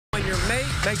When your mate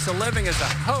makes a living as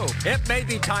a hoe, it may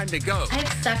be time to go. I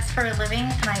have sex for a living,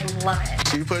 and I love it.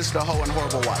 She puts the hoe in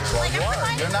horrible wife. Well,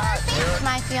 you're not.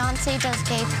 My fiance does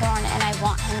gay porn, and I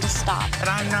want him to stop. But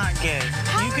I'm not gay.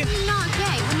 How are you not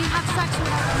gay when you have sex with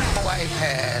a woman? My wife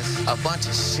has a bunch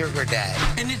of sugar daddies.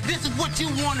 And if this is what you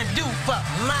want to do for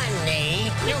money,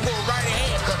 you go right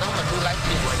ahead, because I'm going to do like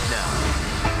this right now.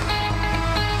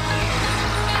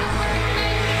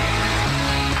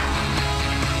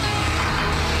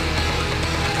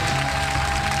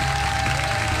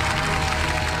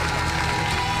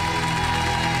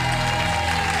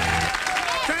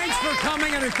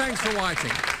 Coming and thanks for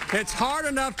watching. It's hard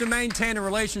enough to maintain a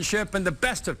relationship in the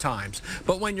best of times,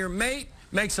 but when your mate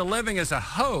makes a living as a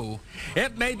hoe,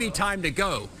 it may be time to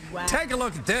go. Wow. Take a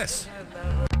look at this.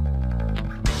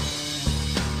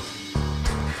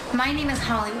 My name is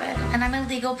Hollywood, and I'm a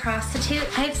legal prostitute.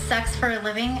 I have sex for a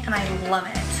living, and I love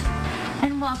it.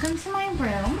 And welcome to my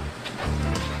room.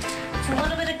 It's a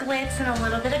little bit of glitz and a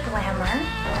little bit of glamour.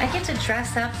 I get to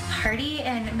dress up, party,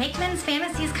 and make men's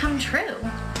fantasies come true.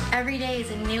 Every day is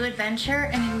a new adventure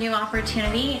and a new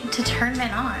opportunity to turn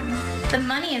men on. The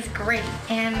money is great,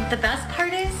 and the best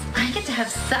part is I get to have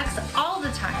sex all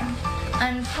the time.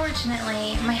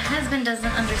 Unfortunately, my husband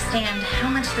doesn't understand how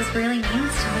much this really means to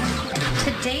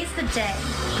me. Today's the day.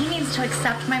 He needs to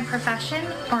accept my profession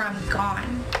or I'm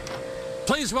gone.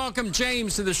 Please welcome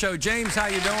James to the show. James, how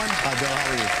you doing? Hi, Bill. How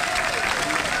are you?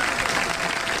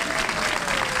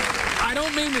 I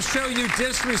don't mean to show you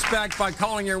disrespect by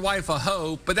calling your wife a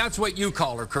hoe, but that's what you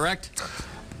call her, correct?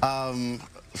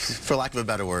 For lack of a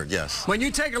better word, yes. When you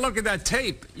take a look at that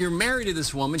tape, you're married to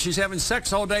this woman. She's having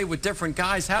sex all day with different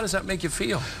guys. How does that make you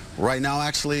feel? Right now,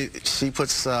 actually, she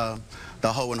puts the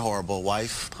hoe in horrible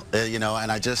wife, you know,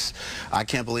 and I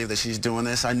can't believe that she's doing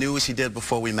this. I knew what she did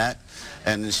before we met,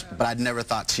 but I'd never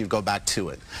thought she'd go back to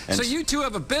it. And so you two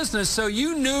have a business, so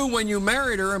you knew when you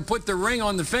married her and put the ring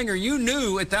on the finger, you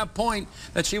knew at that point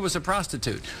that she was a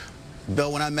prostitute.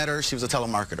 Bill, when I met her, she was a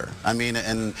telemarketer. I mean,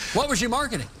 and... What was she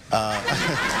marketing?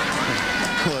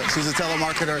 She's a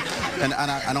telemarketer, and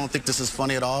I don't think this is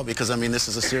funny at all because, I mean, this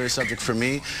is a serious subject for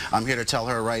me. I'm here to tell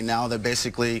her right now that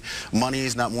basically money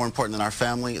is not more important than our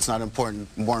family. It's not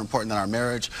more important than our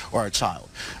marriage or our child.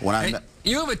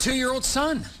 You have a 2-year-old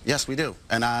son. Yes, we do.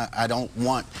 And I don't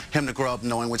want him to grow up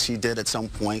knowing what she did at some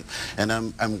point.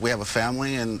 And we have a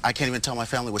family, and I can't even tell my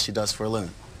family what she does for a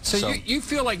living. So you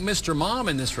feel like Mr. Mom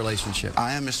in this relationship?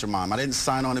 I am Mr. Mom. I didn't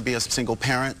sign on to be a single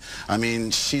parent. I mean,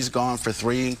 she's gone for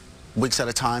 3 weeks at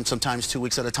a time, sometimes 2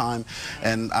 weeks at a time,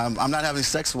 and I'm not having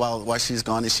sex while she's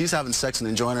gone. And she's having sex and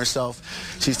enjoying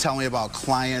herself. She's telling me about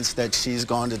clients that she's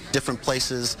gone to different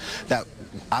places that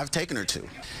I've taken her to.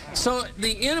 So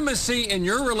the intimacy in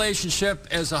your relationship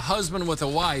as a husband with a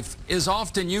wife is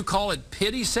often, you call it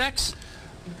pity sex?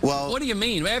 Well, what do you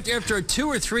mean? After a 2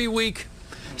 or 3 week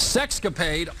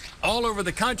sexcapade all over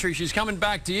the country, she's coming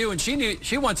back to you and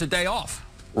she wants a day off.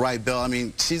 Right, Bill. I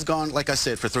mean, she's gone, like I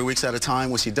said, for 3 weeks at a time.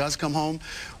 When she does come home,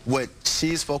 what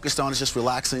she's focused on is just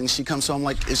relaxing. She comes home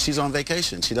like she's on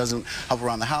vacation. She doesn't help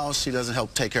around the house. She doesn't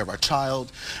help take care of our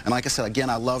child. And like I said, again,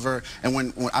 I love her. And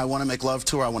when I want to make love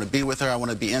to her, I want to be with her, I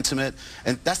want to be intimate.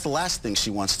 And that's the last thing she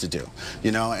wants to do,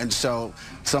 you know. And so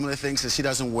some of the things that she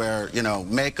doesn't wear, you know,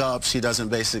 makeup. She doesn't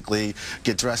basically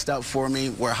get dressed up for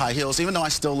me, wear high heels, even though I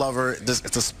still love her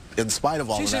in spite of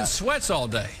all of that. She's in sweats all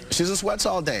day. She's in sweats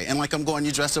all day. And like I'm going,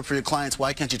 you dress up for your clients,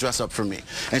 why can't you dress up for me?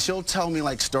 And she'll tell me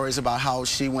like stories about how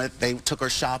they took her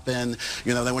shopping,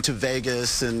 you know, they went to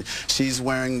Vegas and she's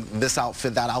wearing this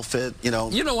outfit, that outfit, you know.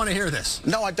 You don't want to hear this.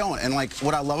 No, I don't. And like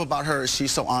what I love about her is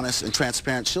she's so honest and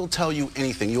transparent. She'll tell you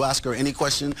anything. You ask her any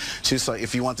question, she's like,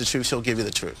 if you want the truth, she'll give you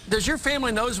the truth. Does your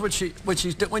family knows what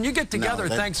she's doing? When you get together,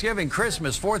 no, Thanksgiving,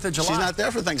 Christmas, 4th of July. She's not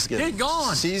there for Thanksgiving. She's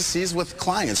gone. She's with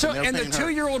clients. So, and the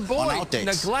 2-year-old boy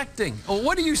neglecting. Well,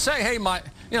 what do you say? Hey, my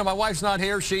wife's not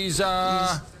here. She's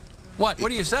what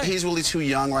do you say? He's really too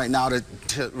young right now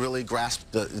to really grasp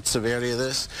the severity of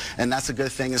this, and that's a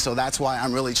good thing. And so that's why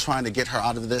I'm really trying to get her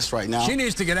out of this right now. She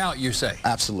needs to get out, you say?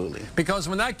 Absolutely. Because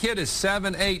when that kid is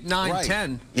 7, 8, 9, right.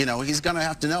 10, you know, he's going to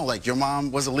have to know, like, your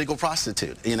mom was a legal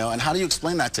prostitute, you know, and how do you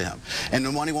explain that to him? And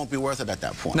the money won't be worth it at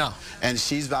that point. No. And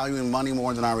she's valuing money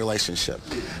more than our relationship.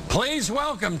 Please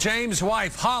welcome James'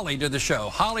 wife, Holly, to the show.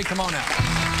 Holly, come on out.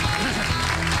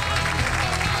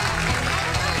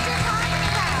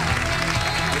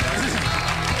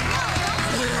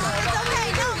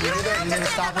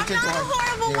 Stop what you're doing. I'm not a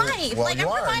horrible wife. Well, like, you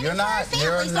I'm are. providing for our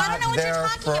family, so I don't know what you're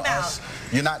talking about.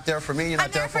 You're not there for me. You're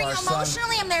not there for our son. I'm there for you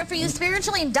emotionally. I'm there for you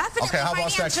spiritually and definitely Okay, how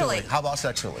about financially. sexually? How about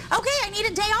sexually? Okay, I need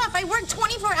a day off. I work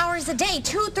 24 hours a day,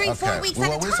 2, 3, 4 weeks at a time.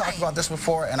 Well, we talked about this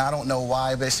before, and I don't know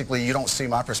why. Basically, you don't see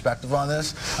my perspective on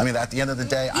this. I mean, at the end of the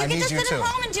day, I need you to. You can just sit at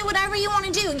home and do whatever you want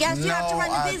to do. Yes, you have to run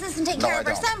the business and take care of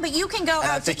our son, but you can go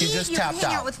out to eat. You can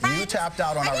hang out with friends. You tapped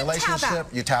out on our relationship.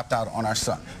 You tapped out on our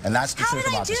son, and that's the truth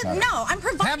about this matter. No, I'm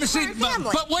providing for our family.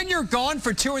 But when you're gone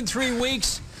for 2 and 3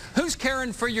 weeks, who's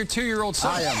caring for your 2-year-old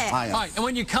son? I am. Right. And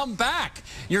when you come back,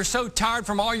 you're so tired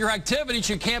from all your activities,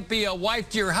 you can't be a wife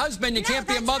to your husband, you can't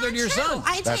be a mother to your son.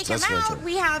 I take him out.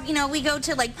 We have, we go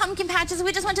to like pumpkin patches.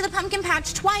 We just went to the pumpkin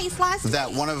patch twice last week.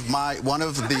 One of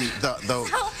the So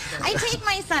I take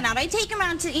my son out. I take him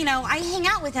out to, I hang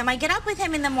out with him. I get up with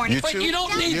him in the morning. But you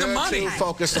don't need the money. You're too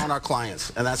focused on our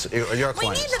clients, and that's your clients. We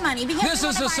need the money because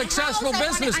this is a successful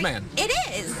businessman. It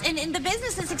is, and the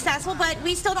business is successful, but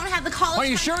we still don't have the college. Are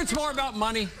you sure it's more about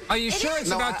money? Are you sure it's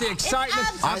about the excitement,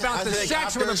 about the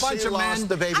sex with a bunch of men?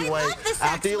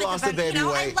 After you lost the baby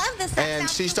weight, and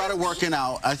she started working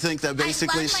out, I think that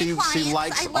basically she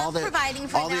likes all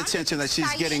the attention that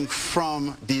she's getting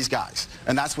from these guys,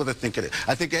 and that's what I think it is.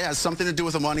 I think it has something to do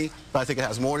with the money, but I think it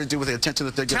has more to do with the attention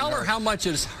that they're getting. Tell her how much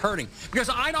it's hurting, because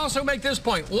I'd also make this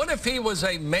point. What if he was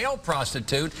a male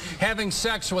prostitute having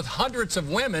sex with hundreds of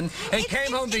women and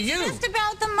came home to you? It's just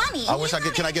about the money.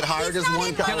 Can I get hired as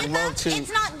one guy? I would love to.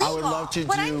 It's not legal. I would love to.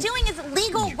 What I'm doing is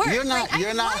legal work. You're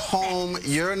not home.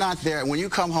 You're not there. When you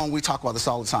come home, we talk about this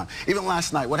all the time. Even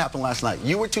last night, what happened last night?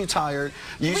 You were too tired.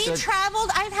 We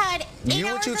traveled. I've had 8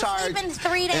 hours of sleep in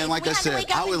 3 days. And like I said,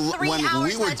 when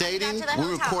we were dating, we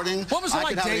were courting. What was it like? I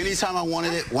could have it anytime I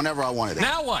wanted it, whenever I wanted it.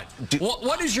 Now what?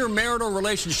 What is your marital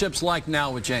relationships like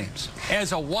now with James?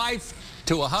 As a wife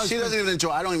to a husband? She doesn't even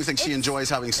enjoy. I don't even think she enjoys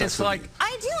having sex with me.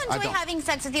 I do enjoy having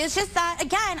sex with you. It's just that,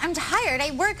 again, I'm tired.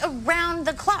 I work around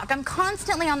the clock. I'm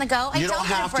constantly on the go. You don't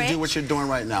have to do what you're doing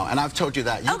right now, and I've told you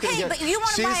that. Okay, but you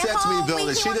want to buy a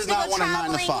home. She does not want a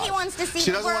 9 to 5. He wants to see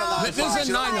She doesn't want a 9 to 5. This is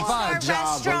a 9 to 5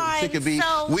 job. She could be.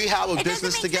 We have a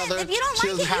business together. If you don't she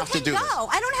like doesn't it, have to you do can this. go.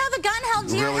 I don't have a gun held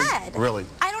to your head. Really?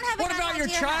 I don't have a gun held to your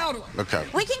head. What about your child? Okay.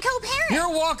 We can co-parent.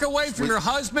 You'll walk away from your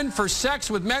husband for sex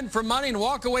with men for money and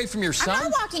walk away from your son? I'm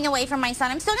not walking away from my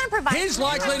son. I'm still going to provide. He's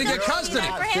likely to get custody.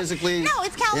 Physically, no,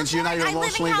 it's California. And you're not even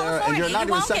emotionally there, and you're not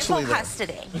even sexually there.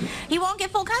 You won't get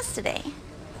full custody.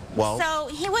 Well, so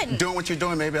he wouldn't. Doing what you're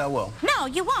doing, maybe I will. No,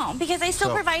 you won't, because I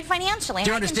still provide financially.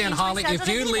 Do you understand, Holly? If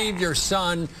you leave your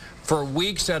son for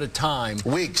weeks at a time,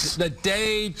 the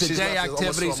day-to-day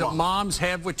activities that moms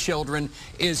have with children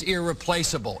is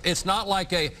irreplaceable. It's not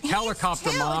like a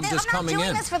helicopter mom just coming in. I'm not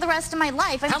doing this for the rest of my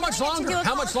life. How much longer?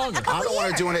 How much longer? I don't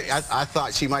want to do it. I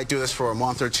thought she might do this for a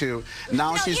month or two.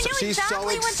 Now she's so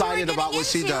excited about what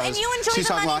she does. And you enjoy she's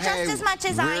the talking money about, just as much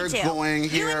as I do. We're going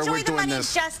here, we're doing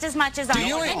this. Just as much as I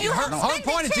do. Her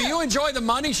point is, do you enjoy the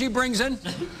money she brings in?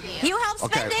 You help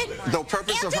spend it. The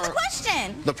purpose of her. Answer the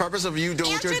question. The purpose of you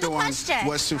doing what you're doing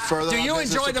was to further. Do you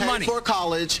enjoy the money? To pay for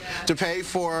college, to pay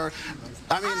for.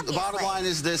 I mean, the bottom line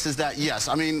is that yes.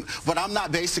 I mean, but I'm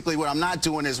not basically what I'm not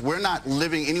doing is we're not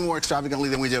living any more extravagantly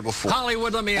than we did before.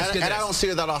 Hollywood, let me ask you this. And I don't see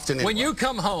it that often anymore. When you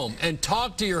come home and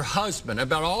talk to your husband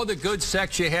about all the good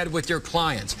sex you had with your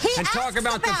clients, and talk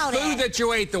about the food that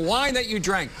you ate, the wine that you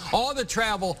drank, all the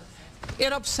travel,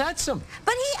 it upsets him.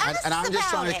 But he asks and I'm just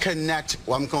trying to connect.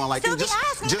 Well, I'm going like,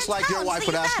 just like your wife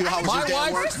would ask you, how was your day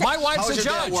at work? My wife's a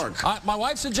judge. My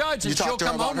wife's a judge, and she'll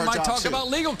come home and might talk about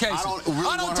legal cases.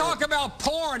 I don't talk about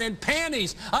porn and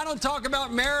panties. I don't talk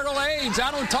about marital aids. I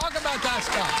don't talk about that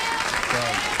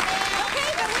stuff.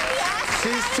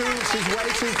 She's way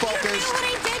too focused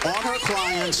on her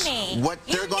clients, what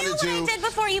they're going to do. You knew what I did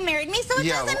before you married me, so it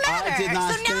doesn't matter. So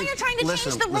now you're trying to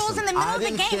change the rules in the middle of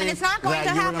the game, and it's not going to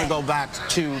happen. You were going to go back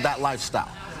to that lifestyle.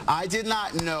 I did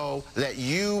not know that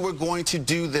you were going to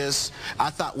do this. I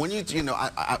thought when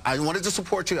I wanted to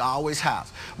support you. I always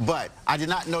have. But I did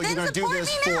not know you were going to do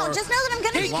this for... Just know that I'm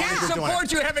going to He can't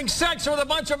support you having sex with a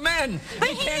bunch of men. But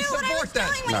he can't support that.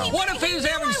 What if he was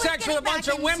having sex with a bunch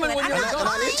of women when you were gone? And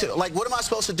I need to. Like, what am I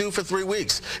supposed to do for 3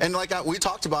 weeks? And like we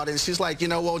talked about it, and she's like,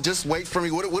 well, just wait for me.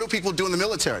 What do people do in the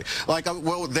military? Like,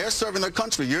 well, they're serving their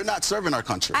country. You're not serving our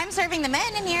country. I'm serving the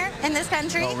men in here, in this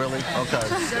country. Oh, really? Okay.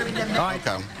 Serving them.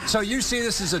 Okay. So you see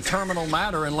this as a terminal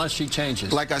matter unless she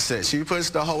changes. Like I said, she puts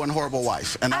the hoe in horrible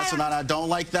wife. And that's what I don't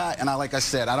like that. And like I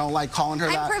said, I don't like calling her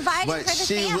that. Providing but for the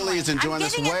she family. really is enjoying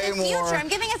this way more. I'm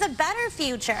giving us a better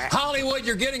future. Hollywood,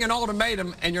 you're getting an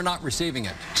ultimatum and you're not receiving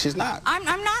it. She's not. I'm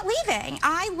not leaving.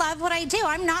 I love what I do.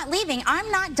 I'm not leaving. I'm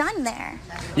not done there.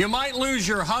 You might lose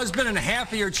your husband and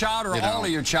half of your child or all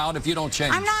of your child if you don't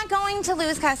change. I'm not going to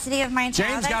lose custody of my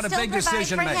child. Jane's got a big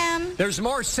decision to make. Him. There's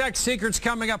more sex secrets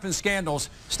coming up in Scandals.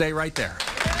 Stay right there.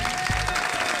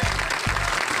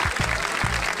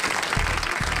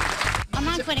 I'm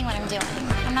not quitting what I'm doing.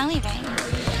 I'm not leaving.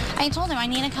 I told him I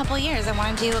need a couple years. I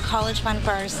want to do a college fund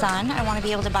for our son. I want to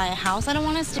be able to buy a house. I don't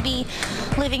want us to be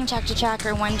living check to check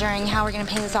or wondering how we're going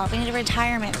to pay this off. We need a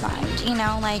retirement fund. You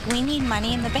know, like, we need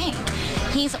money in the bank.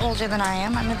 He's older than I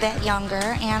am. I'm a bit younger,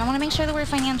 and I want to make sure that we're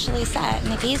financially set.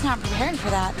 And if he's not prepared for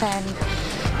that, then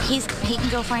he can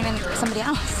go find somebody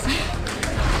else.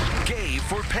 Gay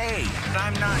for pay.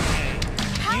 I'm not gay.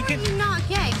 How are you not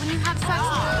gay when you have sex with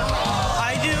her?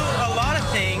 I do a lot of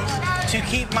things to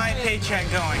keep my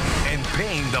paycheck going. And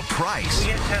paying the price.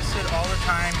 We get tested all the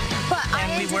time,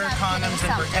 and we wear condoms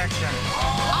and protection.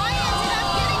 I ended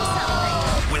up getting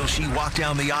something. Will she walk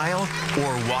down the aisle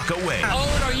or walk away?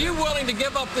 Owen, are you willing to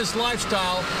give up this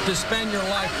lifestyle to spend your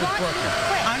life with Brooklyn?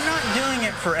 I'm not doing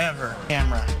it forever,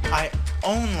 Camera. I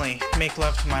only make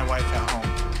love to my wife at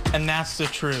home. And that's the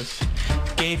truth.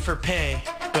 Gay for pay,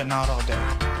 but not all day.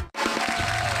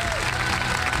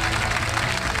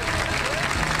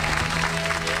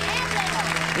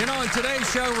 You know, in today's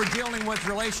show, we're dealing with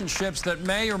relationships that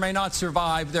may or may not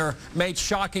survive their mate's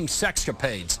shocking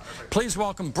sexcapades. Please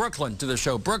welcome Brooklyn to the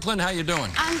show. Brooklyn, how you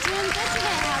doing? I'm doing good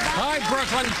today. How about Hi,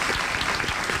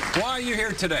 Brooklyn. Why are you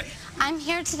here today? I'm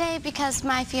here today because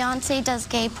my fiance does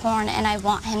gay porn and I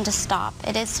want him to stop.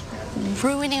 It is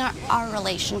ruining our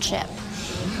relationship.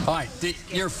 All right,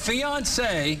 your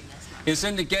fiance is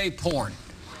into gay porn.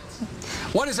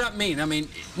 What does that mean? I mean,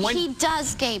 when he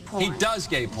does gay porn. He does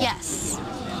gay porn. Yes.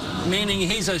 Meaning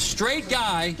he's a straight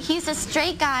guy. He's a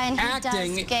straight guy and he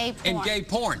acting does gay porn. in gay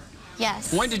porn.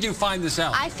 Yes. When did you find this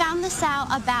out? I found this out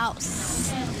about,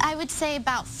 I would say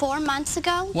about 4 months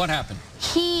ago. What happened?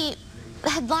 He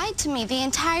had lied to me the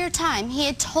entire time. He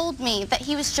had told me that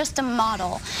he was just a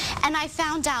model. And I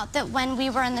found out that when we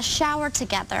were in the shower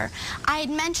together, I had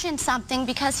mentioned something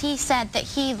because he said that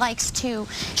he likes to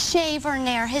shave or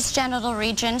nair his genital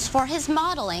regions for his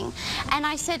modeling. And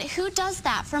I said, who does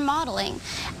that for modeling?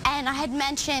 And I had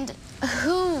mentioned,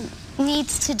 who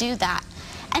needs to do that?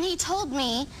 And he told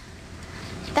me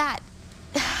that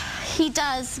he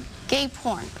does gay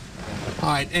porn. All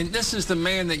right, and this is the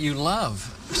man that you love.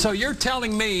 So you're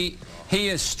telling me he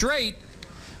is straight,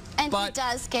 but he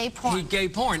does gay porn. He gay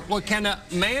porn. Well, can a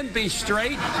man be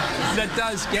straight that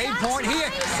does gay porn?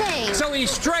 What I'm saying. So he's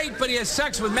straight, but he has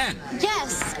sex with men.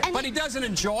 Yes. But he doesn't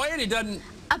enjoy it? He doesn't...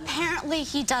 Apparently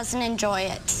he doesn't enjoy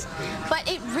it.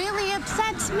 But it really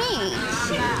upsets me.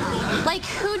 Like,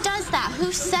 who does that?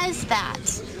 Who says that?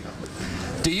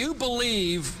 Do you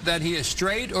believe that he is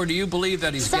straight, or do you believe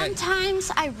that he's gay?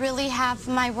 Sometimes I really have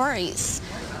my worries.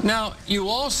 Now, you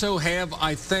also have,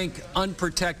 I think,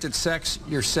 unprotected sex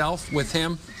yourself with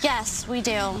him? Yes, we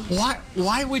do.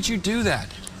 Why would you do that?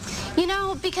 You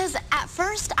know, because at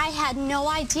first I had no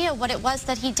idea what it was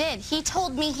that he did. He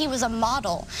told me he was a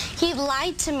model. He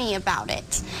lied to me about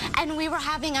it. And we were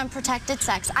having unprotected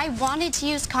sex. I wanted to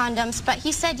use condoms, but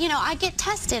he said, you know, I get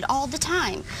tested all the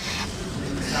time.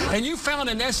 And you found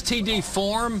an STD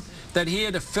form that he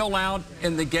had to fill out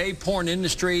in the gay porn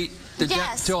industry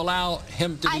to allow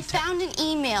him to be I found an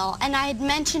email, and I had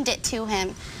mentioned it to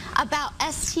him about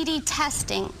STD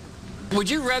testing. Would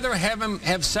you rather have him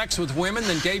have sex with women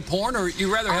than gay porn, or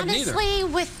you rather have neither? Honestly,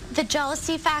 with the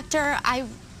jealousy factor, I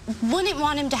wouldn't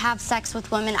want him to have sex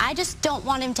with women. I just don't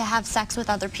want him to have sex with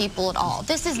other people at all.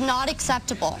 This is not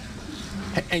acceptable.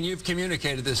 And you've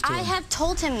communicated this to him? I have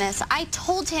told him this. I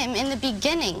told him in the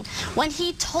beginning when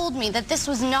he told me that this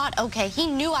was not okay. He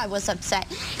knew I was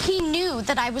upset. He knew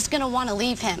that I was going to want to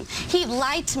leave him. He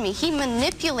lied to me. He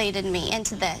manipulated me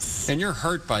into this. And you're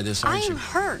hurt by this, aren't you? I am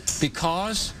hurt.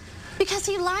 Because? Because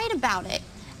he lied about it.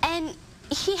 And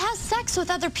he has sex with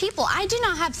other people. I do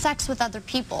not have sex with other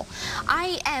people.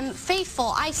 I am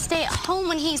faithful. I stay at home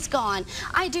when he's gone.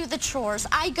 I do the chores.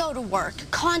 I go to work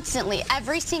constantly,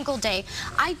 every single day.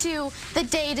 I do the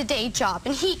day-to-day job,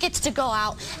 and he gets to go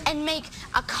out and make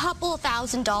a couple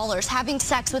 $1,000 having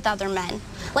sex with other men.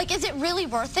 Like, is it really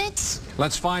worth it?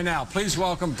 Let's find out. Please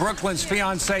welcome Brooklyn's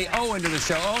fiancé, Owen, to the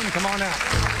show. Owen, come on out.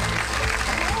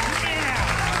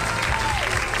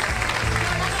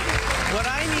 What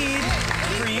I need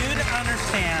for you to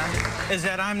understand is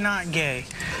that I'm not gay.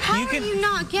 How are you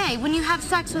not gay when you have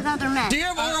sex with other men? Do you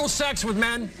have oral sex with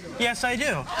men? Yes, I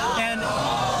do. And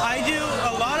I do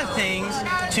a lot of things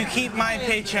to keep my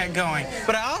paycheck going.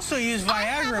 But I also use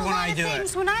Viagra when I do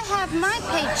it. When I have my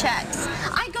paychecks,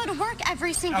 I go to work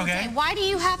every single day. Why do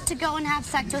you have to go and have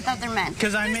sex with other men?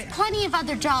 Because There's plenty of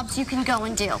other jobs you can go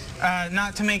and do.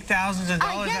 Not to make thousands of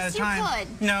dollars at a time. Yes, you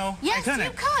could. No, yes, I couldn't.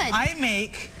 You could. I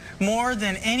make more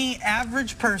than any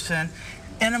average person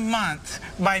in a month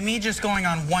by me just going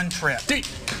on one trip.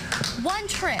 One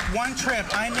trip. One trip.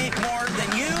 I make more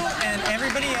than you and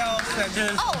everybody else that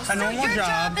does a normal your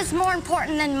job is more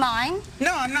important than mine?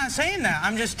 No, I'm not saying that.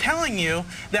 I'm just telling you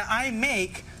that I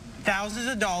make thousands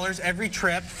of dollars every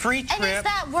trip, free trip. And is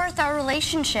that worth our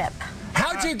relationship?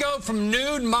 How'd you go from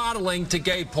nude modeling to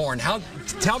gay porn?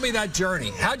 Tell me that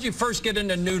journey. How'd you first get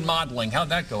into nude modeling? How'd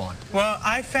that go on? Well,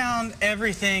 I found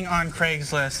everything on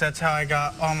Craigslist. That's how I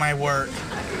got all my work.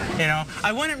 You know,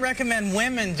 I wouldn't recommend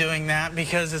women doing that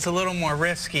because it's a little more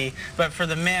risky, but for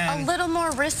the men... A little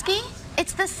more risky?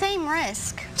 It's the same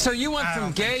risk. So you went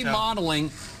from gay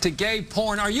modeling to gay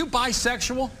porn. Are you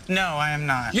bisexual? No, I am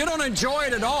not. You don't enjoy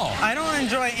it at all? I don't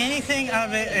enjoy anything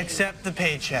of it except the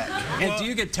paycheck. And do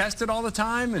you get tested all the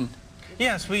time?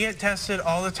 Yes, we get tested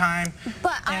all the time.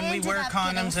 And we wear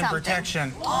condoms and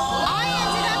protection. I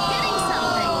ended up getting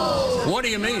something. What do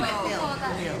you mean?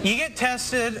 You get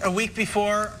tested a week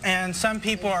before, and some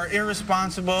people are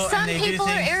irresponsible. Some and they people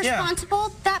do things, are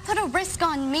irresponsible? That put a risk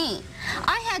on me.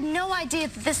 I had no idea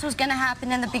that this was going to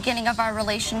happen in the beginning of our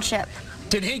relationship.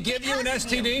 Did he give you an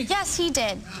STD? Yes, he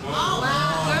did.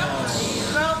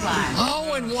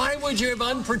 Oh, and why would you have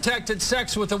unprotected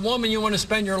sex with a woman you want to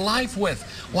spend your life with?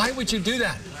 Why would you do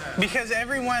that? Because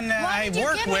everyone that I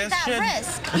work with should...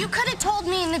 risk? You could have told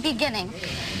me in the beginning.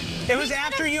 It was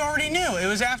after you already knew. It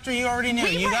was after you already knew.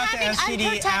 You got the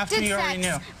STD after you already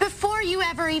knew. Before you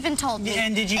ever even told me.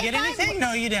 And did you get anything?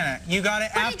 No, you didn't. You got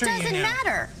it after you knew. But it doesn't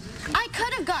matter. I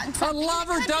could have gotten something. A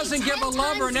lover doesn't give a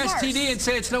lover an STD and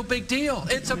say it's no big deal.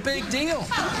 It's a big deal.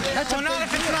 That's well, not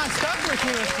if it's not stuck with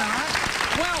you, it's not.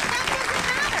 Well, that doesn't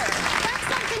matter. That's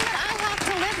something that I have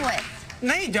to live with.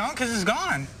 No, you don't, because it's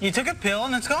gone. You took a pill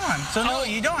and it's gone. So no,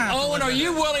 you don't have to live and are with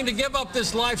you willing to give up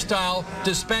this lifestyle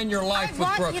to spend your life with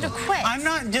Brooklyn? I want you to quit. I'm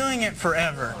not doing it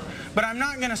forever. But I'm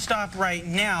not going to stop right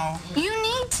now. You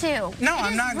need to. No,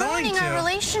 I'm not going to. It's ruining our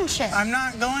relationship. I'm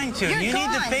not going to. You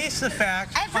need to face the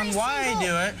fact on why I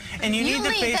do it, and you need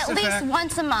to face the fact. You leave at least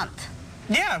once a month.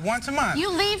 Yeah, once a month. You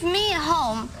leave me at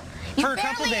home. For a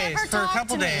couple days. For a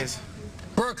couple days.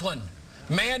 Brooklyn,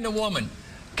 man to woman.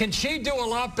 Can she do a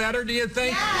lot better, do you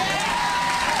think?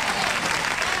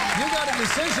 You got a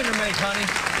decision to make, honey.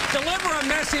 Deliver a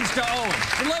message to Owen.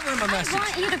 Deliver him a message. I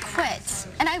want you to quit,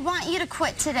 and I want you to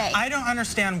quit today. I don't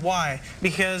understand why.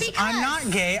 Because I'm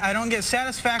not gay. I don't get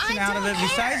satisfaction out of it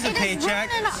besides the paycheck.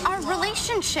 It is ruining our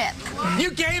relationship.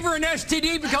 You gave her an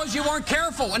STD because you weren't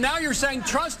careful, and now you're saying,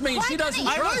 trust me, and she doesn't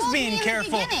trust. I was being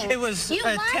careful. It was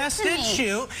a tested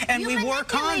shoot, and we wore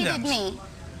condoms. Me.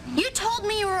 You told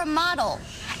me you were a model.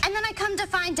 And then I come to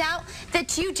find out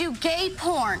that you do gay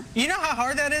porn. You know how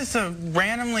hard that is to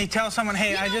randomly tell someone,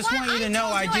 hey, I just want you to know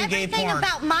I do gay porn.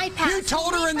 About my past. You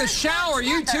told her in the shower.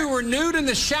 You two were nude in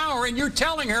the shower, and you're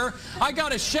telling her, I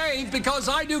got to shave because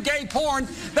I do gay porn.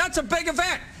 That's a big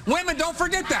event. Women, don't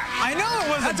forget that. I know it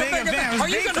was a big event. It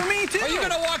was big for me, too. Are you going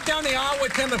to walk down the aisle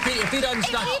with him if he doesn't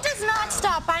stop? If he does not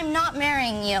stop, I'm not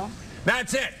marrying you.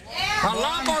 That's it. A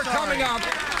lot more coming up,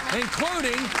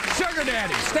 including Sugar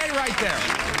Daddy. Stay right there.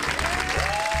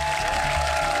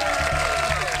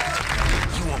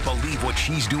 You won't believe what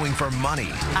she's doing for money.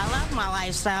 I love my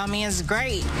lifestyle. I mean, it's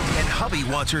great. And hubby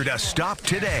wants her to stop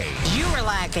today. You were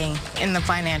lacking in the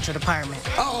financial department.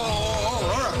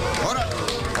 Hold up.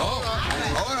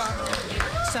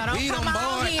 So don't come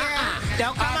out here.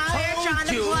 Don't come out here trying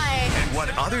to play. And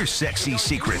what other sexy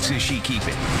secrets is she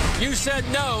keeping? You said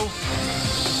no.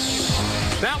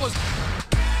 That was...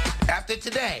 After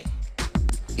today,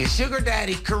 your sugar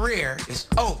daddy career is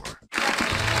over.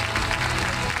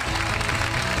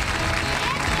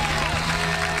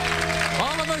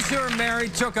 All of us who are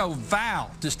married took a vow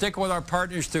to stick with our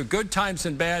partners through good times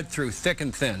and bad, through thick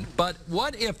and thin. But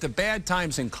what if the bad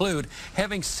times include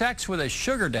having sex with a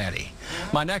sugar daddy?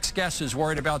 My next guest is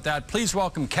worried about that. Please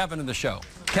welcome Kevin to the show.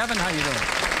 Kevin, how you doing?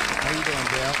 How you doing,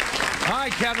 Bill? Hi,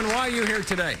 Kevin. Why are you here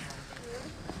today?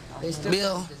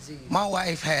 Bill, my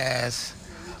wife has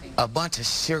a bunch of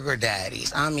sugar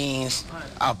daddies. I mean,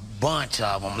 a bunch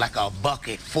of them, like a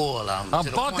bucket full of them.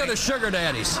 A bucket of sugar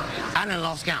daddies? I done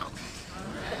lost count.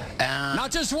 Not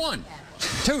just one,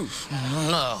 two.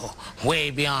 No,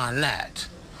 way beyond that.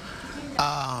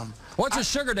 What's a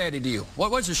sugar daddy to you?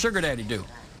 What's a sugar daddy do?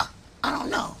 I don't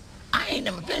know. I ain't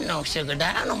never been no sugar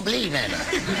daddy. I don't believe in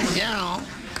it. You know?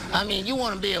 I mean, you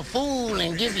want to be a fool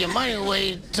and give your money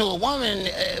away to a woman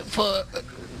for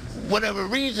whatever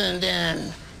reason,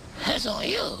 then that's on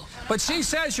you. But she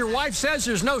says, your wife says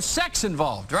there's no sex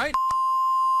involved, right?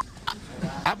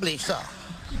 I believe so.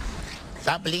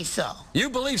 I believe so. You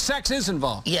believe sex is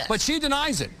involved? Yes. But she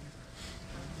denies it.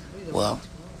 Well,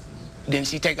 didn't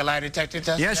she take a lie detector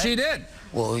test? Yes, she did.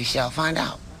 Well, we shall find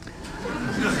out.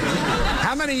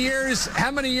 How many years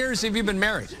have you been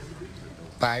married?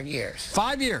 5 years.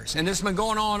 5 years. And this has been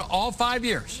going on all 5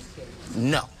 years?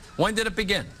 No. When did it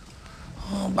begin?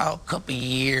 Oh, about a couple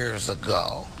years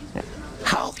ago.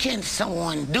 How can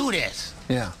someone do this?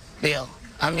 Yeah. Bill,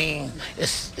 I mean,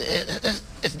 it's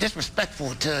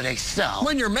disrespectful to themselves.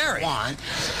 When you're married. One,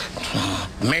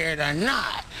 married or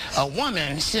not, a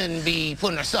woman shouldn't be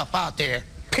putting herself out there,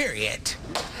 period.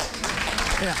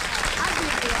 Yeah.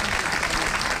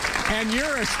 And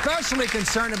you're especially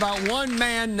concerned about one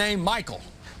man named Michael.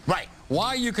 Right. Why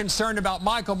are you concerned about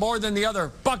Michael more than the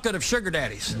other bucket of sugar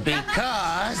daddies?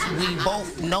 Because we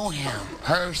both know him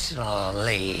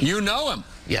personally. You know him?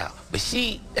 Yeah, but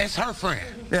that's her friend.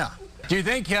 Yeah. Do you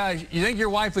think your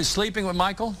wife was sleeping with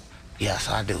Michael? Yes,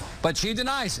 I do. But she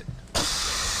denies it,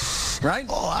 right?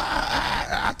 Oh,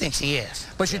 I think she is.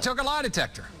 But she took a lie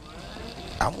detector.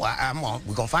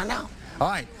 We're gonna find out. All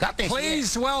right.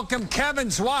 Please welcome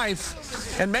Kevin's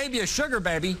wife and maybe a sugar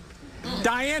baby,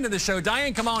 Diane, to the show.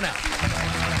 Diane, come on out.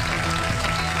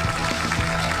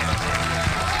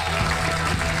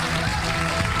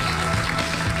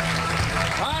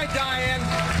 Hi,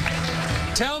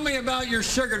 Diane. Tell me about your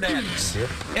sugar daddies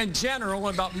in general,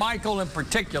 and about Michael in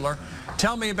particular.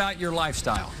 Tell me about your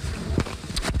lifestyle.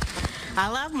 I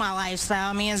love my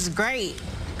lifestyle. I mean, it's great.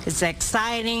 It's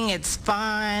exciting. It's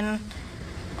fun.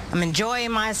 I'm enjoying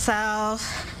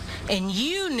myself. And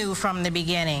you knew from the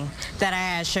beginning that I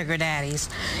had sugar daddies.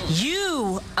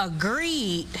 You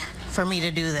agreed for me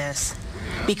to do this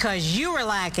because you were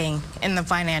lacking in the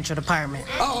financial department.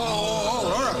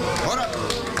 Hold up.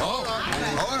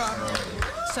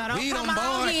 So don't come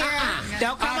out here.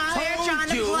 Don't come out here trying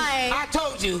to play. I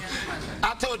told you.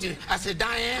 I said,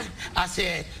 Diane, I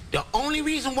said, the only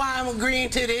reason why I'm agreeing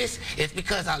to this is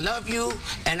because I love you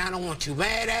and I don't want you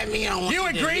mad at me. I don't want you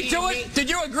agreed to it? Did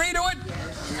you agree to it?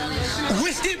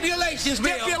 With stipulations,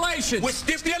 Bill. Stipulations. With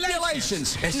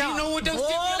stipulations. And No. you know what those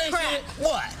stipulations?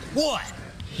 Crap. What?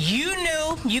 You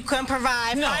knew you couldn't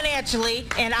provide financially,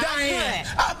 and Diane,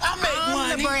 I could. I make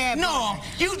money. The breadwinner. No,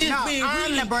 you just being greedy.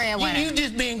 I'm the breadwinner. You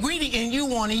just being greedy, and you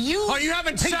want to use. Are you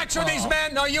having sex with these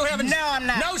men? No, you haven't. No, I'm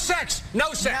not. No sex.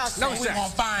 No sex. No We're sex. gonna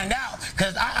find out,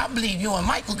 because I believe you and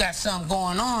Michael got something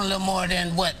going on a little more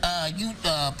than what you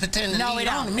pretend to No, we lead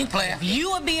on don't. to me, player. If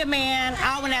you would be a man,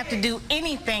 I wouldn't have to do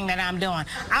anything that I'm doing.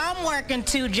 I'm working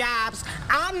 2 jobs.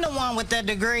 I'm the one with the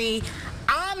degree.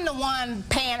 I'm the one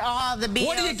paying all the bills.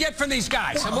 What do you get from these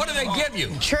guys? And what do they give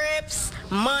you? Trips,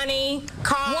 money,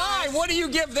 cars. Why? What do you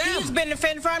give them? He's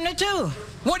benefiting from it too.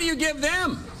 What do you give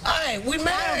them? Hey, we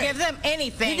married. I don't give them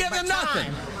anything. You give but them nothing.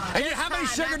 time. And Just how many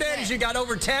time, sugar that's daddies it. you got?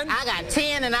 Over 10? I got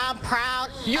 10, and I'm proud.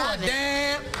 You're of a it.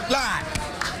 damn lie.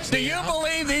 Do you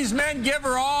believe these men give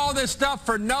her all this stuff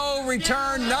for no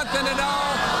return, nothing at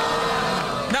all?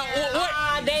 Now, what?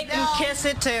 They can kiss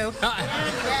it too.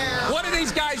 What do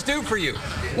these guys do for you?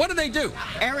 What do they do?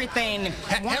 Everything.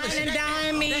 Wine and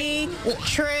dine me,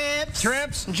 trips,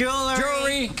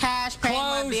 jewelry, cash, pay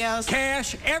my clothes, bills.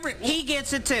 cash, He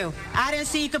gets it too. I didn't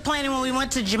see you complaining when we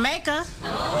went to Jamaica.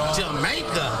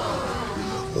 Jamaica?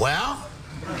 Well,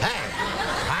 hey,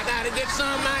 I gotta get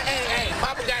some of my. Hey,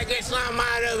 Papa gotta get some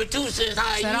out of it too. Since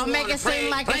how So you don't make it seem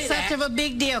like it's such of a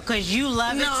big deal, because you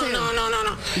love it too. No.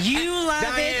 You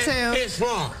love it too. It's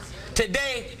wrong.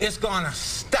 Today, it's gonna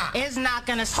stop. It's not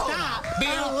gonna stop.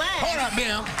 Hold up,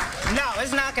 Bill. No,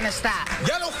 it's not gonna stop.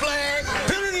 Yellow flag,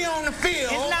 penalty on the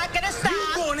field. It's not gonna stop.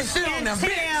 You're going to sit on the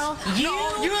bench.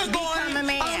 You're going a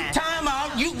man. Time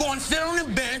out. You're going to sit on the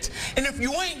bench. And if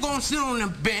you ain't going to sit on the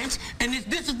bench, and if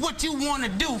this is what you want to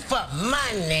do for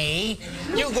money,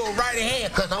 you go right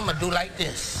ahead, because I'm going to do like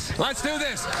this. Let's do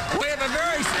this. We have a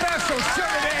very special sugar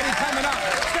daddy coming up.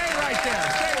 Stay right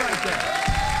there. Stay right there.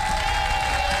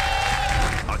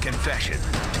 A confession.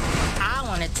 I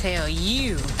want to tell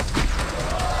you.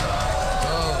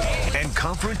 And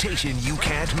confrontation you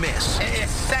can't miss.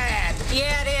 It's sad.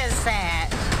 Yeah, it is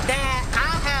sad that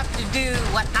I have to do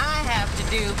what I have to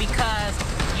do because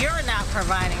you're not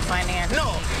providing financially.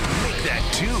 No. Make that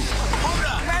 2. Hold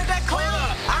up. Made that clear.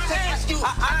 I'm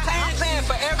paying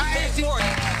for everything for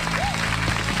you.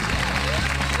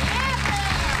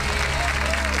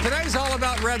 Today's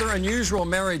about rather unusual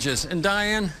marriages. And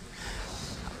Diane,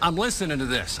 I'm listening to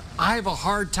this. I have a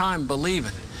hard time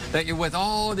believing that you're with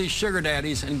all these sugar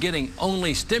daddies and getting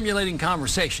only stimulating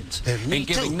conversations and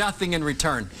giving nothing in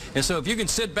return. And so if you can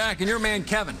sit back, and your man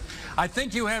Kevin, I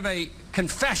think you have a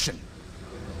confession.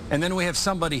 And then we have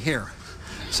somebody here.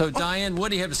 So Diane, what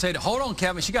do you have to say? Hold on,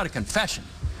 Kevin, she got a confession.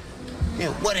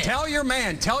 Yeah, what is? Tell your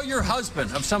man, tell your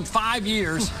husband of some 5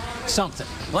 years something.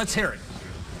 Let's hear it.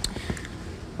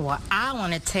 Well, I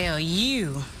want to tell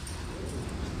you.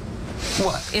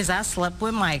 What? Is I slept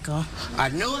with Michael. I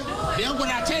knew it. Bill, what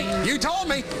I tell you? You told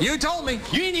me. You told me.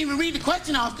 You didn't even read the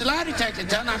question off the lie detector,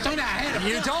 John. I told you I had it.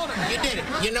 You told him. You did it.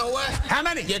 You know what? How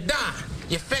many? You're done.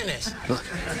 You're finished.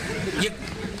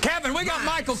 Kevin, we got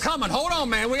Michael coming. Hold on,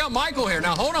 man. We got Michael here.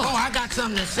 Now, hold on. Oh, I got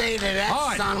something to say to that All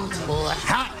right. son of a boy.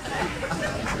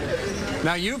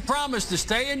 Now, you promised to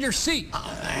stay in your seat.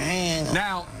 Oh, man.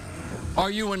 Now, are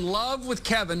you in love with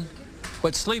Kevin,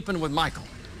 but sleeping with Michael?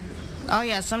 Oh,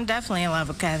 yes, I'm definitely in love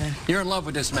with Kevin. You're in love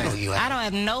with this man? I don't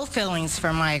have no feelings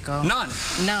for Michael. None?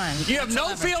 None. You have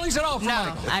no feelings at all for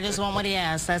Michael? No, I just want what he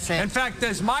has. That's it. In fact,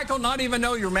 does Michael not even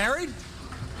know you're married?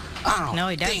 No,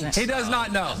 he doesn't. He does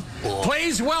not know.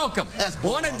 Please welcome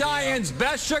one of Diane's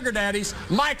best sugar daddies,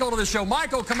 Michael, to the show.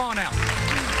 Michael, come on out.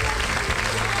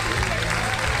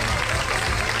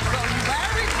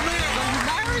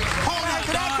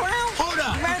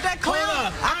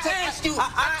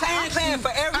 I'm paying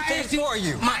for everything for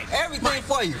you. Mike, everything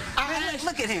for you.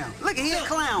 Look at him. Look at he's a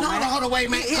clown, man. Hold on, wait,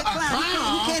 man. He's a clown.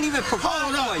 He can't even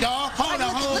provide for you. Hold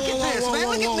on, Look at this, man.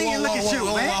 Look at me and look at you,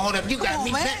 man. Hold up. You got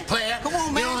me back, player. Come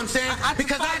on, man. You know what I'm saying?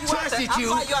 Because I trusted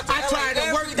you. I tried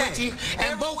to work with you,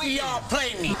 and both of y'all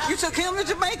played me. You took him to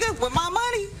Jamaica with my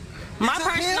money? My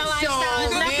personal lifestyle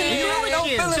has nothing to do with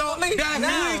you. Don't feel it on me.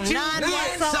 None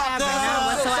whatsoever.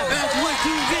 That's what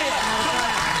you did.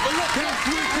 That's what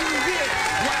you did.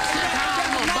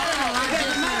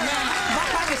 My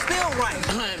pocket's still right.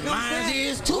 Mine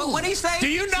is too. What he say? Do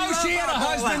you know she had a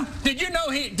husband? Did you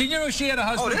know she had a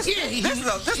husband? Oh, this is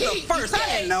the first. I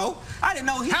didn't know. I didn't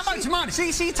know. How much money?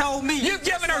 She told me. You've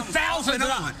given her thousands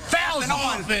on. Thousands.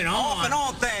 Off and on. Off and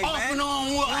on thing, Off man. and on what?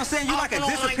 You know what I'm saying? You're like a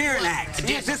disappearing act. A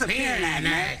disappearing act,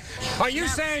 man. Are you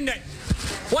saying that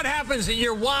what happens is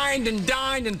you're wined and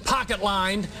dined and pocket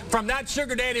lined from that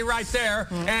sugar daddy right there,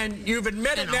 and you've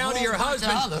admitted now to your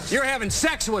husband you're having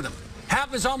sex with him?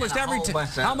 Happens almost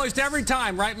every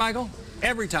time, right, Michael?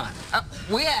 Every time.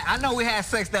 I know we had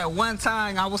sex that one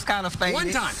time. I was kind of faded. One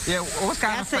time. Yeah, it was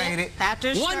kind of faded. After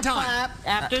a strip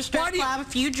club, a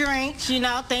few drinks, you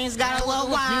know, things got a little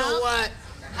wild. You know what?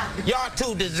 Y'all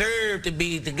two deserve to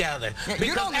be together.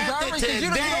 You don't deserve it because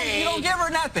you don't give her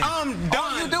nothing. I'm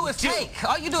done. All you do is take.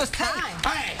 All you do is take.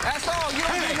 Hey. That's all. You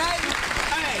don't do nothing.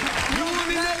 Hey, you want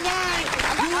to know why?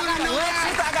 You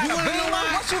want to know why?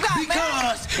 What you got,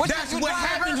 man? Because that's what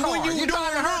happens when you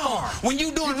doing wrong. When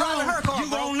you doing wrong, you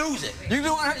gonna lose it. You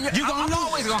gonna lose it. I'm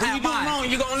always gonna have mine.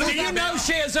 You gonna lose it. Do you know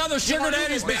she has other sugar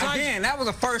daddies besides? Again, that was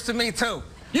a first to me too.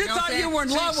 You thought you were in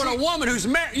love with a woman who's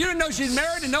married. You didn't know she's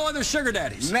married and no other sugar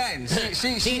daddies. Nothing.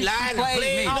 She lied and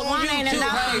played me. Oh, one ain't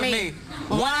enough for me.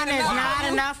 One is not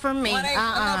enough for me.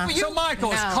 So,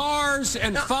 Michael, it's cars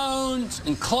and phones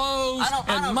and clothes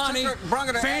and money,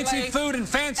 fancy food and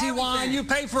fancy wine. You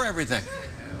pay for everything.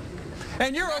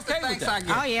 And you're okay with that?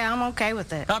 Oh, yeah, I'm okay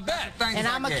with it. I bet. And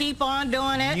I'm going to keep on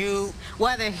doing it.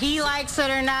 Whether he likes it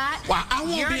or not,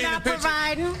 you're not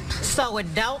providing, so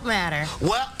it don't matter.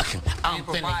 Well, I'm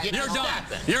finna get You're done.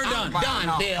 You're done.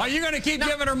 Done, Bill. Are you going to keep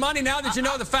giving her money now that you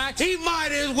know the facts? He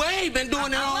might as well been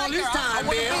doing it all this time,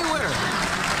 Bill. You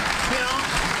know,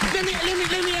 let me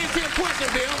ask you a question,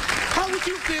 Bill. How would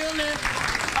you feel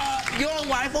if your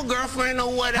wife or girlfriend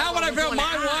or whatever? How would I feel?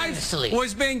 My wife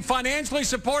was being financially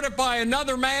supported by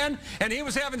another man, and he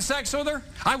was having sex with her.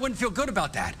 I wouldn't feel good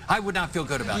about that. I would not feel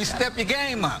good about that. You step your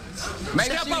game up.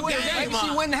 Maybe she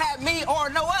wouldn't have me or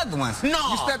no other ones.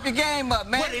 No. You step your game up,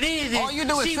 man. What it is all you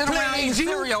do is sit around eating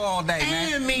cereal all day,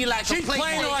 man. And me like she's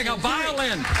playing like a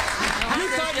violin. You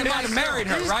thought you might have married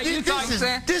her, right? You thought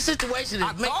this situation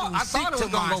is making me sick to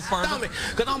my stomach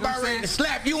because I'm about ready to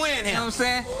slap you in here. You know what I'm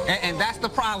saying? And that's the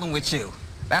problem with you.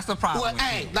 That's the problem. Well,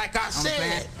 hey, like I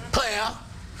said, player,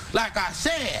 like I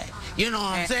said, you know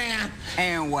what I'm saying?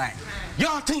 And what?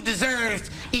 Y'all two deserve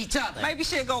each other. Maybe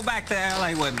she'll go back to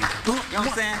L.A. with me. You know what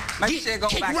I'm saying? Maybe she'll go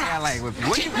back to L.A. with me.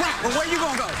 Where you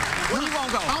gonna go? Where you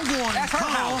gonna go? I'm going That's her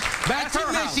house. Back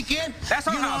to Michigan. That's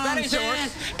her house. That ain't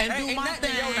yours. And do my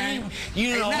thing.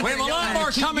 You know, we have a lot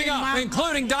more coming up,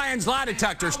 including Diane's lie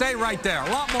detector. Stay right there. A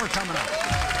lot more coming up.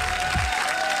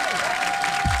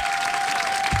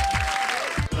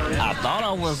 I thought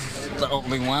I was the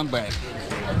only one, but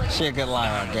She a good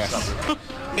liar, I guess.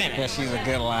 Yeah, she's a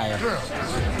good liar.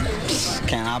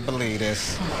 Cannot believe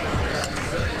this.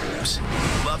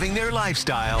 Loving their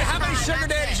lifestyle. How many sugar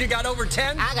daddies you got? Over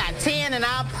 10? I got 10 and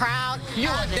I'm proud. You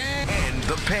are damn. And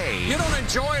the pay. You don't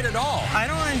enjoy it at all. I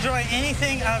don't enjoy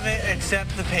anything of it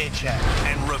except the paycheck.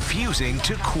 And refusing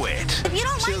to quit. If you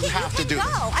don't like it, you can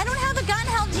go. I don't have a gun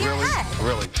held to your head.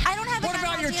 Really? I don't have a What gun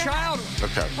about held your to your child? head.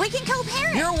 Okay. We can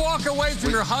co-parent. You're walking away from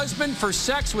your husband for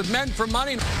sex with men for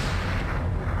money.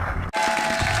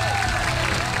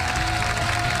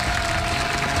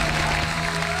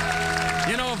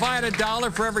 You know, if I had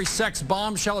 $1 for every sex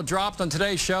bombshell dropped on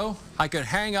today's show, I could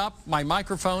hang up my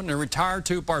microphone and retire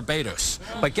to Barbados.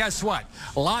 But guess what?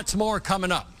 Lots more coming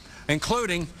up,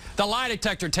 including the lie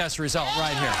detector test result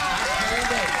right here.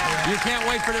 You can't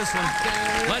wait for this one.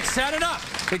 Let's set it up,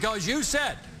 because you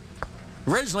said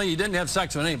originally you didn't have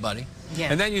sex with anybody.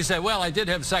 Yeah. And then you said, well, I did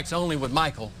have sex only with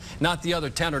Michael, not the other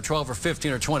 10 or 12 or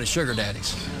 15 or 20 sugar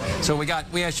daddies. So we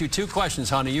asked you 2 questions,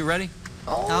 honey. You ready?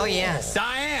 Oh, yes.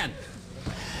 Diane,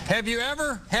 have you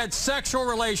ever had sexual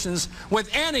relations with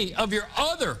any of your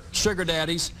other sugar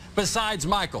daddies besides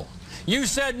Michael? You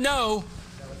said no.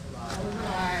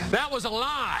 That was a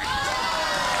lie.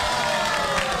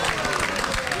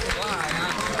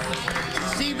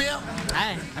 See, Bill?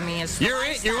 I mean, it's Your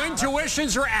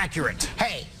intuitions are accurate.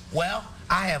 Hey, well,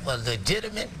 I have a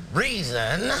legitimate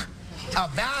reason, a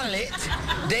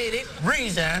validated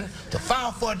reason to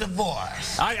file for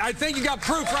divorce. I think you got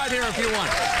proof right here if you want.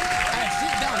 Hey,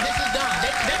 she's done. This is done.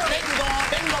 They can go on.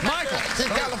 They can go back to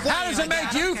California. How does it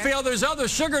make you feel there's other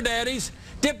sugar daddies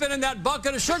dipping in that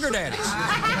bucket of sugar daddies?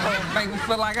 Oh, make me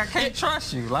feel like I can't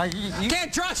trust you. Like you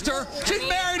Can't trust her. She's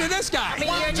married to this guy.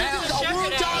 Won't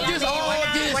y'all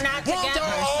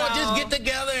just get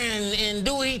together and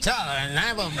do each other and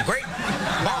have a great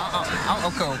ball?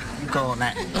 I'm cool on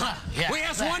that. Yeah, We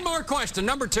asked one more question,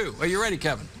 number 2. Are you ready,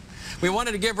 Kevin? We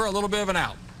wanted to give her a little bit of an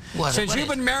out. Since you've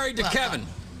been married to Kevin,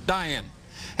 Diane,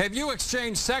 have you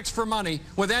exchanged sex for money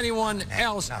with anyone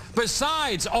else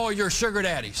besides all your sugar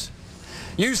daddies?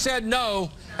 You said no,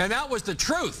 and that was the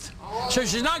truth. So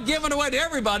she's not giving away to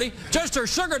everybody, just her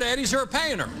sugar daddies who are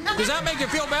paying her. Does that make you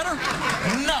feel better?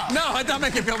 No. No, it doesn't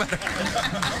make you feel better.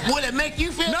 Would it make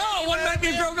you feel No, it wouldn't make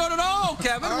me feel good at all,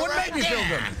 Kevin. It wouldn't make me feel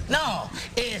good. No,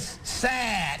 it's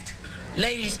sad.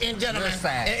 Ladies and gentlemen, It's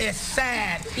sad. It's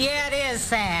sad. Yeah, it is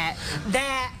sad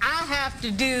that I have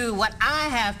to do what I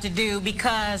have to do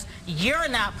because you're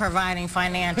not providing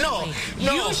financially.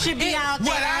 No, you should be out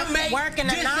there working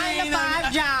a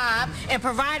 9-to-5 job and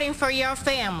providing for your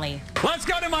family. Let's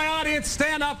go to my audience.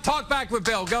 Stand up. Talk back with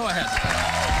Bill. Go ahead.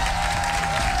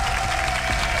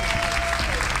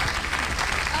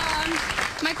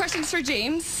 My question's for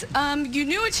James. You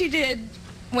knew what she did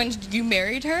when you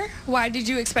married her. Why did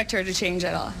you expect her to change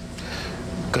at all?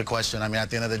 Good question. I mean, at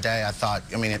the end of the day, I thought,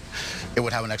 I mean, it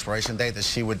would have an expiration date,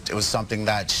 that it was something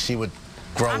that she would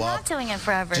grow up. I'm not doing it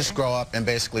forever. Just grow up and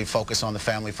basically focus on the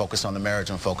family, focus on the marriage,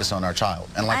 and focus on our child.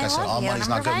 And like I said, all money's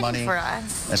not good money.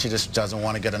 And she just doesn't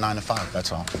want to get a 9-to-5,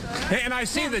 that's all. And I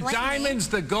see the diamonds,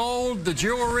 the gold, the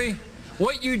jewelry.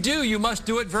 What you do, you must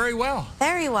do it very well.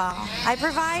 Very well. I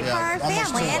provide for our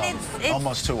family, and it's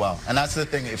almost too well. And that's the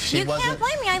thing. If she wasn't, you can't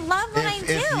blame me. I love what I do.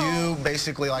 If you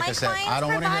basically, like I said, I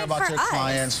don't want to hear about your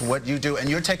clients, what you do, and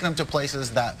you're taking them to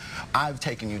places that I've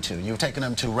taken you to. You've taken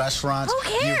them to restaurants. Who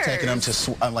cares? You've taken them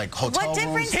to like hotel what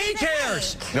difference rooms. He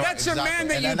cares. That's a man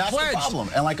that you that's pledged. the problem.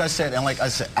 And like I said,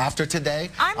 after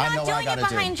today, I'm I know not doing I it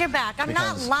behind your back. I'm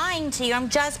not lying to you. I'm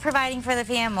just providing for the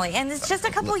family. And it's just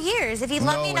a couple years. If you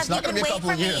love me enough, you can wait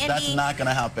for me and That's not going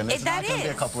to happen. It's not that going to be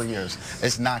a is. couple of years.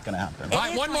 It's not going to happen. All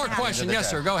right, one more question. Yes,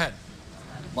 sir. Go ahead.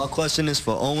 My question is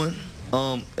for Owen.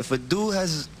 If a dude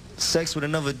has sex with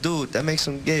another dude, that makes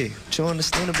him gay. What you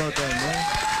understand about that, man?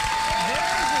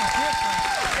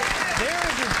 There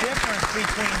is a difference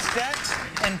between sex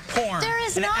and porn. There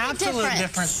is an not a absolute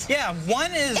difference. Yeah,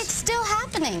 one is... It's still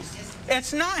happening.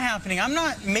 It's not happening. I'm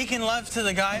not making love to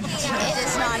the guy. It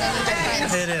is not any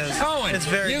different. It is. Owen, it's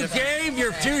very you different. gave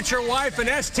your future wife an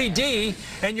STD,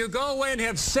 and you go away and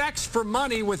have sex for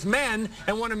money with men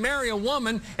and want to marry a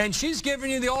woman, and she's giving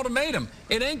you the ultimatum.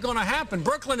 It ain't going to happen.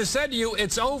 Brooklyn has said to you,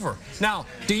 it's over. Now,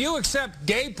 do you accept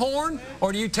gay porn,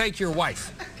 or do you take your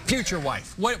wife, future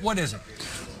wife? What is it?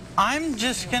 I'm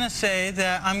just going to say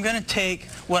that I'm going to take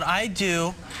what I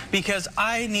do because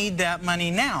I need that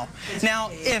money now. Now,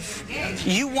 if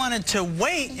you wanted to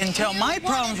wait until my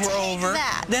problems were over,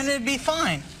 then it'd be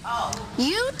fine.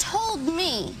 You told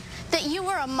me that you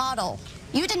were a model.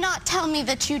 You did not tell me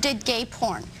that you did gay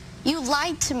porn. You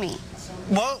lied to me.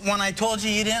 Well, when I told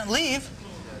you you didn't leave.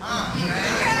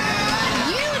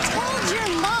 You told your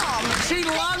mom. She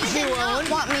loves you, Did not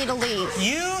Owen. want me to leave.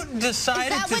 You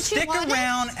decided to stick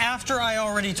around after I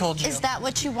already told you. Is that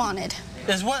what you wanted?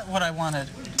 Is what I wanted?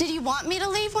 Did you want me to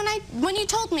leave when you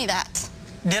told me that?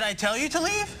 Did I tell you to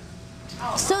leave?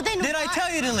 So then Did I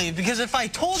tell you to leave? Because if I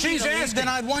told you to leave, then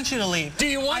I'd want you to leave. Do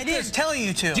you want I didn't tell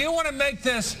you to. Do you want to make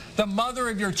this the mother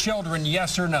of your children,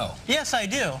 yes or no? Yes, I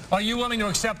do. Are you willing to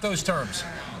accept those terms?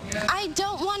 I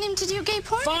don't want him to do gay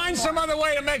porn Find anymore. some other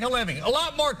way to make a living. A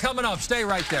lot more coming up. Stay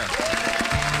right there.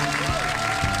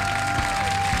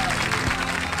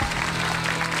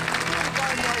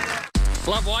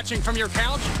 Love watching from your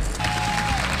couch?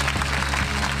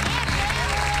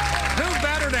 Who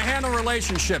better to handle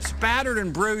relationships battered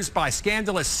and bruised by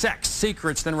scandalous sex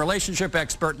secrets than relationship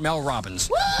expert Mel Robbins?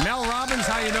 Mel Robbins,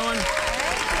 how you doing?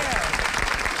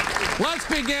 Let's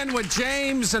begin with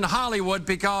James in Hollywood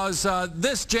because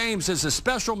this James is a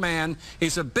special man.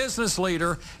 He's a business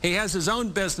leader. He has his own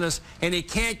business, and he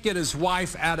can't get his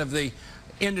wife out of the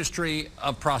industry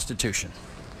of prostitution.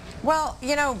 Well,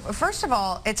 you know, first of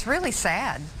all, it's really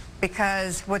sad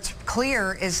because what's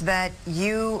clear is that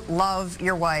you love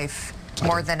your wife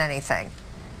more than anything.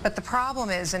 But the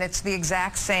problem is, and it's the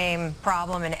exact same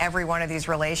problem in every one of these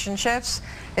relationships,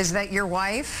 is that your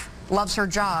wife loves her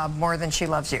job more than she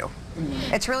loves you.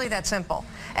 It's really that simple.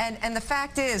 And the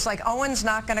fact is, like, Owen's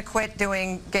not going to quit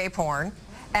doing gay porn.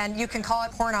 And you can call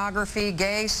it pornography,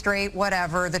 gay, straight,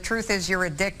 whatever. The truth is you're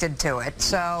addicted to it.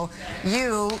 So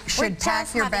you should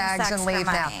pack your bags and leave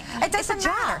now. It doesn't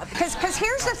matter. Because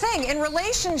here's the thing. In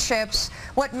relationships,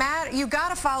 what matters, you got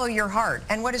to follow your heart.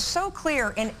 And what is so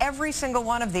clear in every single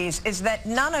one of these is that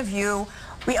none of you,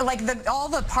 all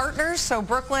the partners, so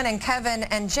Brooklyn and Kevin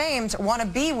and James, want to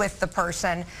be with the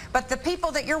person, but the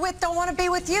people that you're with don't want to be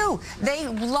with you. They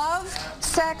love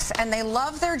sex and they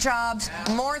love their jobs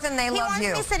more than they love you.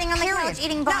 He wants me sitting on the couch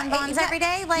eating bonbons every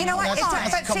day? Like, you know what?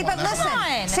 But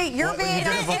listen. See, you're being...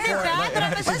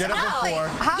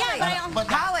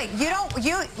 Holly,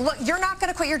 you're not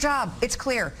going to quit your job. It's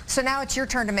clear. So now it's your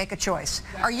turn to make a choice.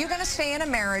 Are you going to stay in a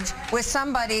marriage with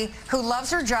somebody who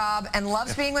loves her job and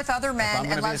loves being with other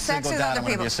men and loves sex with other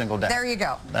people? There you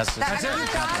go. That's it.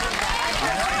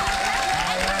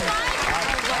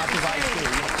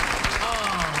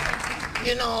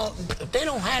 You know, they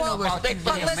don't have no respect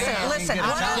for their man. Listen,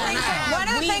 one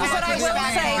of the things that I will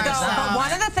say, though, but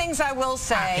one of the things I will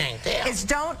say is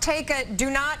do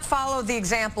not follow the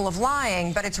example of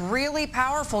lying, but it's really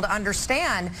powerful to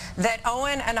understand that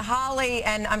Owen and Holly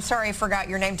and, I'm sorry, I forgot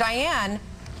your name, Diane,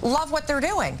 love what they're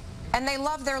doing. And they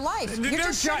love their life. You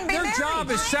just shouldn't be married. Their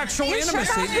job is sexual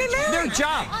intimacy. Their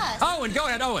job. Owen, go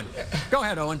ahead, Owen. Go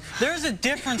ahead, Owen. There's a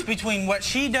difference between what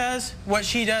she does,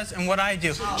 and what I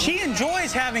do. She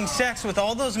enjoys having sex with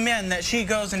all those men that she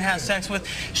goes and has sex with.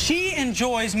 She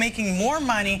enjoys making more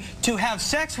money to have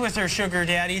sex with her sugar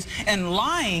daddies and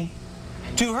lying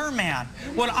to her man.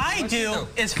 What I do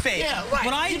is fake.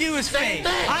 What I do is fake.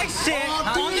 I sit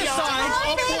on the side.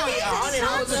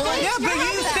 Yeah, but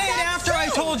you stayed after I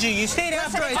told you. You stayed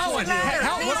after I told you.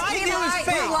 What I do is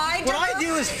fake. What I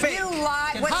do is fake.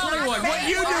 In Hollywood, what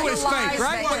you do is fake,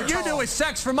 right? What you do is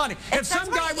sex for money. If some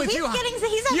guy with you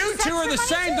two are the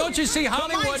same, don't you see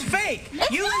Hollywood? Mine's fake.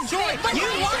 You enjoy it. You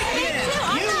like men.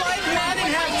 You like men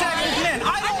and have sex with men.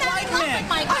 I don't like men.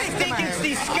 I think it's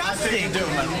disgusting.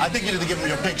 I think you need to give him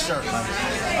your pink shirt, man.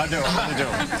 I do. I really do.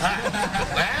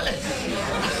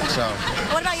 So.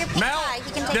 What about your pink tie?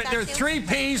 He can take that They're too. 3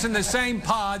 peas in the same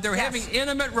pod. They're having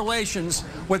intimate relations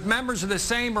with members of the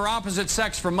same or opposite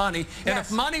sex for money. And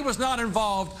if money was not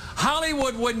involved,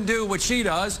 Hollywood wouldn't do what she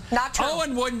does. Not true.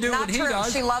 Owen wouldn't do what he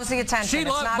does. She loves the attention.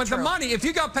 But the money, if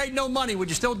you got paid no money, would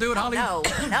you still do it, Hollywood?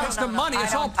 No. It's the money.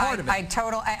 It's all part of it.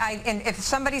 And if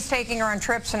somebody's taking her on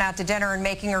trips and out to dinner and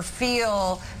making her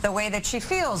feel the way that she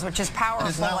feels, which is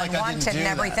powerful and wanted and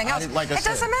everything else, it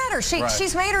doesn't matter.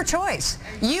 She's made her choice.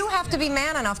 You have to be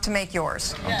man enough to make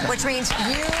yours, which means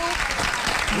you...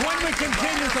 When we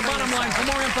continue with the bottom line, for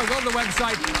more info, go to the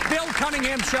website,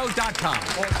 BillCunninghamShow.com.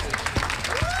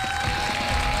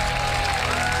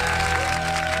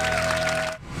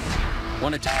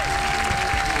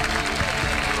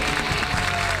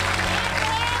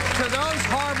 To those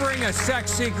harboring a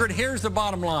sex secret, here's the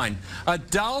bottom line.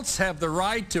 Adults have the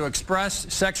right to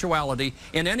express sexuality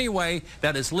in any way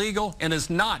that is legal and is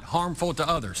not harmful to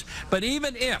others. But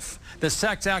even if the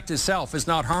sex act itself is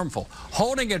not harmful,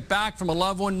 holding it back from a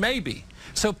loved one may be.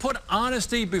 So put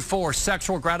honesty before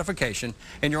sexual gratification,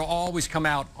 and you'll always come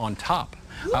out on top.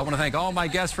 I want to thank all my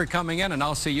guests for coming in, and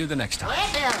I'll see you the next time.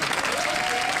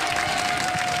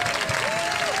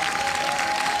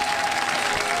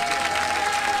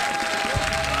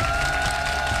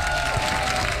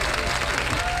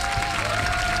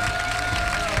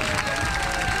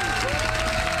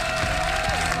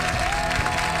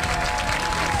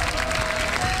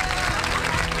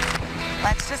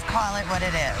 what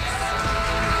it is.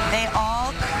 They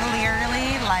all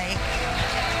clearly like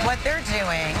what they're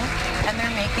doing, and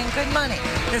they're making good money.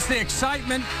 It's the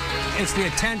excitement, it's the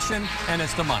attention, and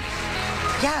it's the money.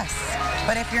 Yes,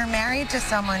 but if you're married to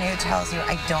someone who tells you,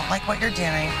 I don't like what you're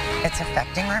doing, it's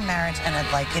affecting our marriage, and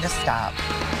I'd like you to stop.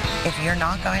 If you're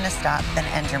not going to stop, then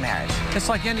end your marriage. It's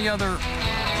like any other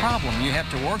problem. You have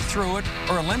to work through it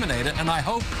or eliminate it, and I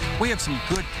hope we have some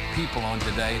good people on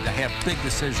today that have big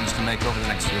decisions to make over the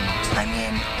next few months. I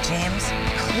mean, James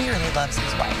clearly loves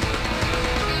his wife.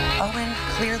 Owen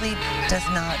clearly does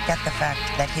not get the fact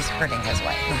that he's hurting his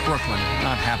wife. Brooklyn,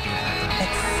 not happy about that.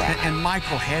 It's sad. And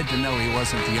Michael had to know he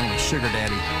wasn't the only sugar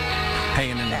daddy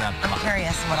paying into that pot. I'm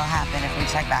curious what'll happen if we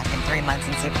check back in 3 months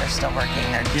and see if they're still working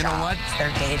their jobs. You know what? Their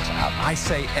day job. I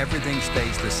say everything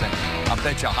stays the same. I'll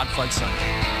bet you a hot fudge sundae.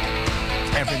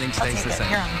 Everything stays the same.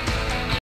 You're on.